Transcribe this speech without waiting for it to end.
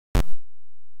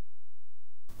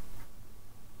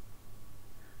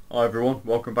Hi everyone,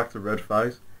 welcome back to Red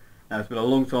Phase. Now it's been a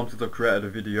long time since I created a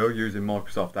video using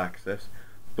Microsoft Access,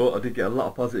 but I did get a lot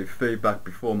of positive feedback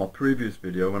before my previous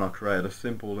video when I created a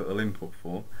simple little input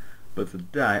form. But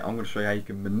today I'm going to show you how you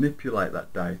can manipulate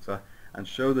that data and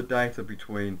show the data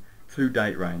between two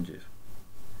date ranges.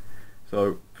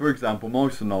 So for example, my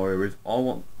scenario is I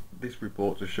want this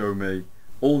report to show me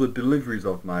all the deliveries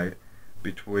I've made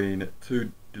between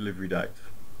two delivery dates.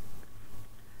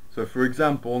 So for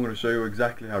example, I'm going to show you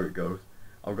exactly how it goes.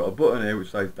 I've got a button here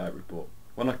which says date report.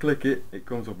 When I click it, it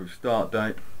comes up with start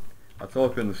date. I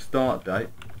type in the start date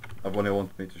of when it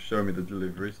wants me to show me the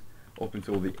deliveries up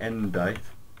until the end date,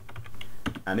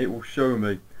 and it will show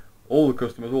me all the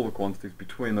customers, all the quantities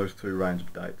between those two range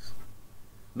of dates.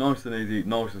 Nice and easy,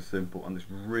 nice and simple, and this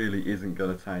really isn't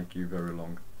going to take you very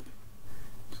long.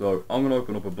 So I'm going to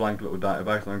open up a blank little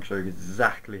database and I'm going to show you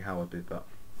exactly how I did that.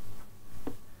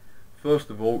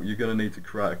 First of all, you're going to need to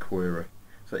create a query.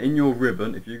 So in your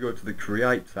ribbon, if you go to the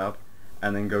Create tab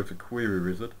and then go to Query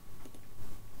Wizard,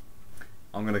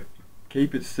 I'm going to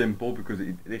keep it simple because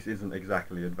this isn't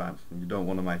exactly advanced and you don't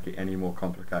want to make it any more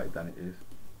complicated than it is.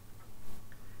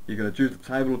 You're going to choose the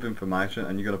table of information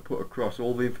and you're going to put across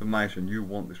all the information you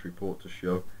want this report to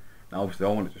show. Now obviously I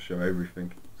want it to show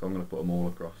everything, so I'm going to put them all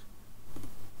across.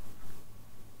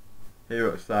 Here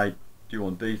it'll say, do you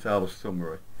want detail or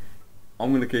summary? I'm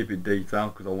going to keep it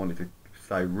detailed because I want it to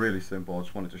say really simple. I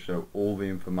just want it to show all the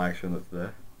information that's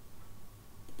there.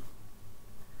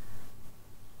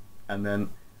 And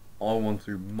then I want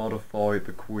to modify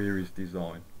the query's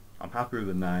design. I'm happy with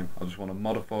the name. I just want to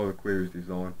modify the query's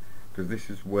design because this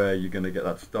is where you're going to get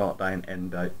that start date and end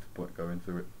date to go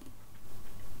into it.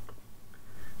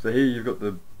 So here you've got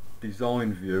the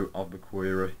design view of the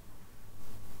query.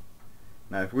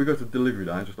 Now if we go to delivery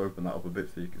date, just open that up a bit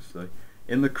so you can see.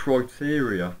 In the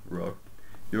criteria row,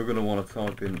 you're going to want to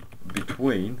type in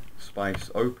between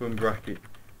space open bracket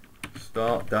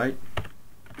start date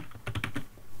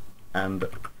and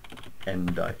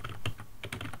end date.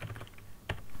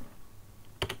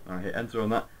 Alright, hit enter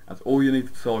on that. That's all you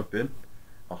need to type in.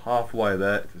 Halfway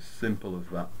there, it's as simple as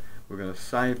that. We're going to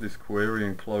save this query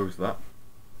and close that.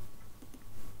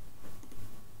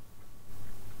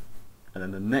 And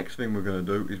then the next thing we're going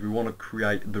to do is we want to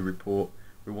create the report.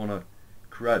 We want to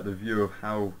create the view of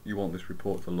how you want this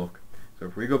report to look. So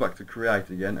if we go back to create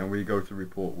again and we go to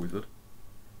report wizard,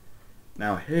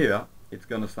 now here it's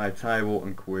going to say table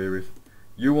and queries.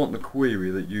 You want the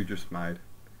query that you just made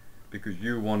because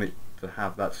you want it to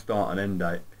have that start and end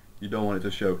date. You don't want it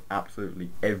to show absolutely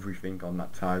everything on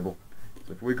that table.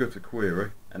 So if we go to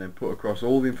query and then put across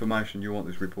all the information you want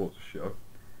this report to show,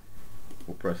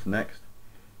 we'll press next.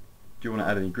 Do you want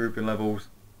to add any grouping levels?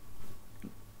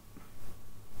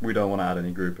 We don't want to add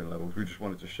any grouping levels, we just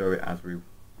want it to show it as we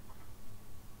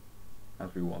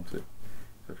want it.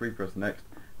 So if we press next,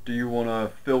 do you want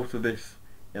to filter this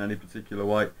in any particular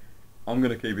way? I'm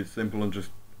going to keep it simple and just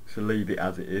to leave it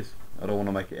as it is. I don't want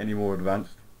to make it any more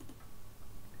advanced.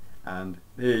 And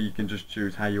here you can just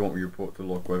choose how you want your report to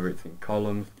look, whether it's in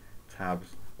columns,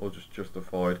 tabs, or just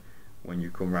justified when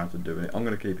you come around to doing it. I'm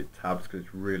going to keep it tabs because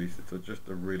it's just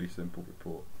a really simple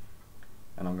report.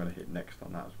 And I'm going to hit next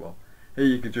on that as well. Here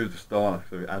you can choose the style,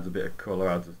 so it adds a bit of colour,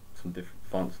 adds some different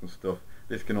fonts and stuff.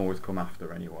 This can always come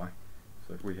after anyway.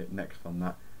 So if we hit next on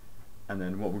that, and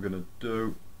then what we're going to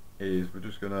do is we're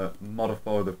just going to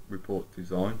modify the report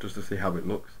design just to see how it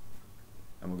looks,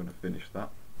 and we're going to finish that.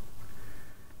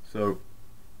 So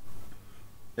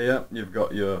here you've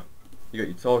got your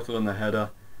title and the header.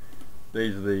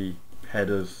 These are the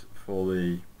headers for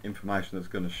the information that's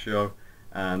going to show,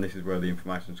 and this is where the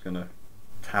information is going to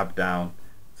tab down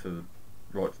to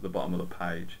right to the bottom of the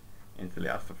page until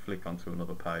it has to flick onto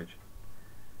another page.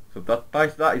 So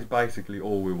that is basically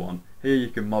all we want. Here you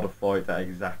can modify it to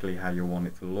exactly how you want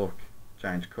it to look,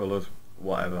 change colours,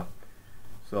 whatever.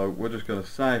 So we're just going to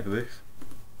save this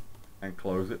and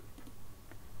close it.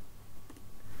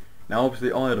 Now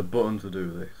obviously I had a button to do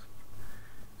this.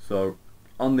 So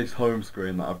on this home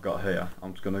screen that I've got here,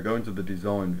 I'm just going to go into the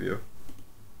design view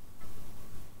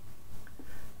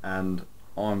and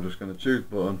I'm just going to choose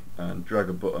button and drag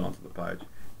a button onto the page.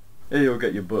 Here you'll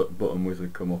get your button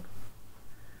wizard come up.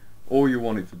 All you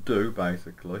want it to do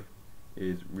basically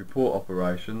is report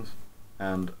operations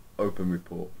and open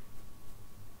report.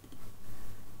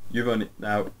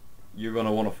 Now you're going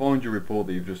to want to find your report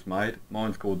that you've just made.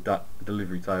 Mine's called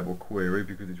delivery table query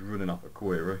because it's running off a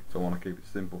query, so I want to keep it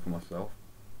simple for myself.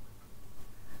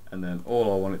 And then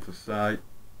all I want it to say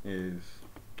is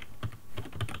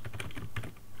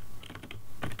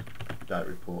date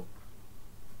report.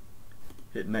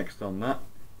 Hit next on that.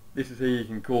 This is here you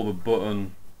can call the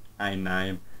button a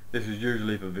name. This is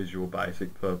usually for Visual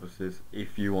Basic purposes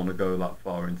if you want to go that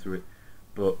far into it,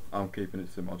 but I'm keeping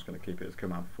it simple. I'm just going to keep it as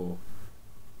Command 4,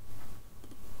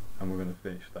 and we're going to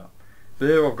finish that. So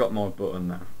here I've got my button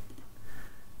now.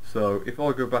 So if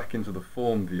I go back into the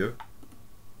form view,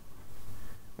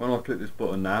 when I click this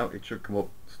button now, it should come up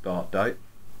start date.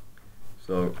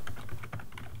 So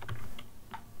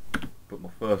put my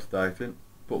first date in,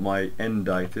 put my end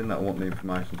date in that I want the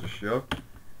information to show,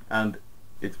 and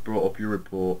it's brought up your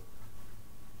report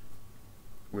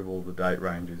with all the date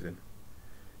ranges in.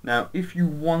 Now if you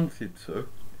wanted to,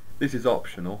 this is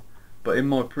optional, but in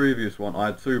my previous one I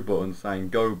had two buttons saying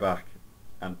go back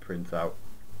and print out.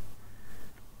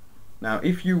 Now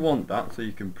if you want that, so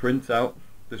you can print out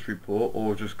this report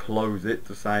or just close it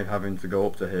to save having to go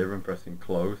up to here and pressing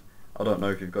close. I don't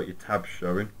know if you've got your tabs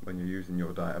showing when you're using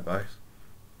your database.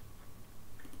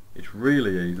 It's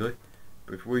really easy,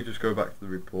 but if we just go back to the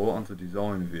report onto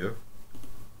design view,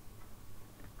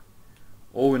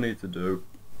 all we need to do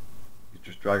is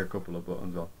just drag a couple of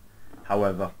buttons on.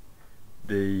 However,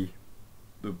 the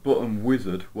button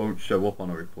wizard won't show up on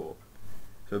a report.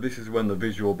 So this is when the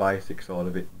Visual Basic side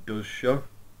of it does show.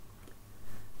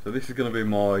 So this is going to be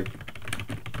my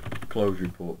close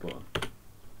report button.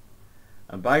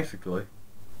 And basically,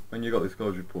 when you've got this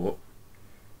close report,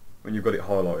 when you've got it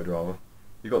highlighted rather,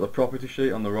 you've got the property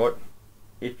sheet on the right.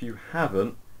 If you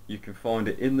haven't, you can find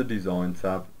it in the design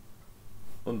tab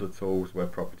under tools where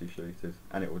property sheet is,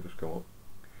 and it will just go up.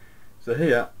 So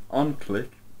here, on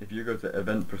click, if you go to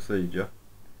event procedure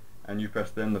and you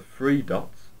press then the three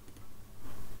dots,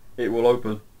 it will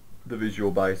open the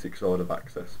Visual Basic side of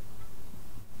Access.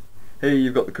 Here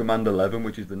you've got the command 11,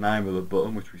 which is the name of the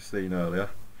button, which we've seen earlier.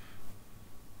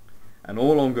 And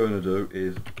all I'm going to do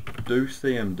is do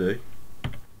cmd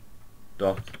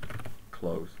dot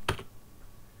close.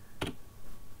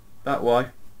 That way,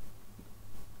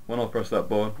 when I press that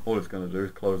button, all it's going to do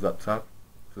is close that tab.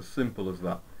 It's as simple as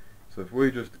that. So if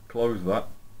we just close that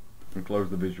and close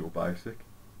the Visual Basic,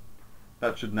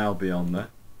 that should now be on there.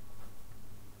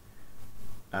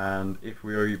 And if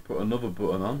we put another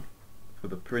button on for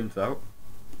the printout,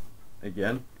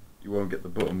 again, you won't get the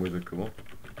button wizard come up.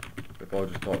 If I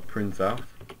just type printout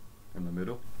in the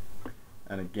middle,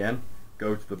 and again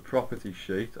go to the property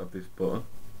sheet of this button,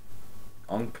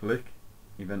 on click,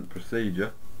 event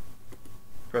procedure,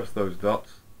 press those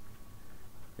dots.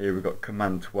 Here we've got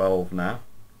command 12 now.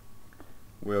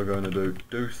 We are going to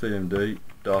do cmd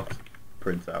dot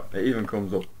printout. It even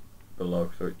comes up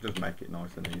below, so it does make it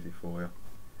nice and easy for you.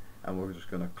 And we're just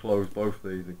going to close both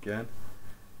these again.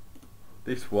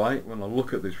 This way, when I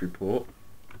look at this report,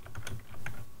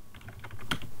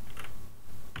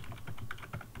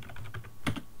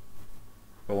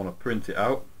 if I want to print it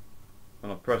out,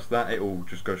 when I press that, it will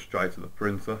just go straight to the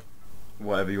printer,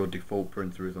 whatever your default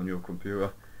printer is on your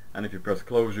computer. And if you press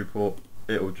close report,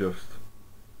 it'll just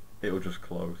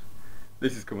close.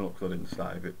 This is coming up because I didn't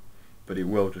save it, but it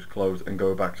will just close and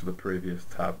go back to the previous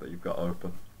tab that you've got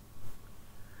open.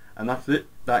 And that's it.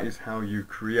 That is how you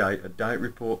create a date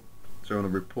report, showing a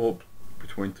report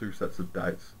between two sets of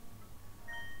dates.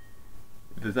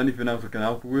 If there's anything else I can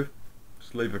help you with,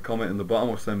 just leave a comment in the bottom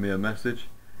or send me a message.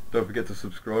 Don't forget to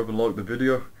subscribe and like the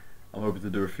video. I'm hoping to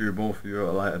do a few more for you at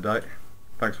a later date.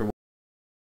 Thanks for watching.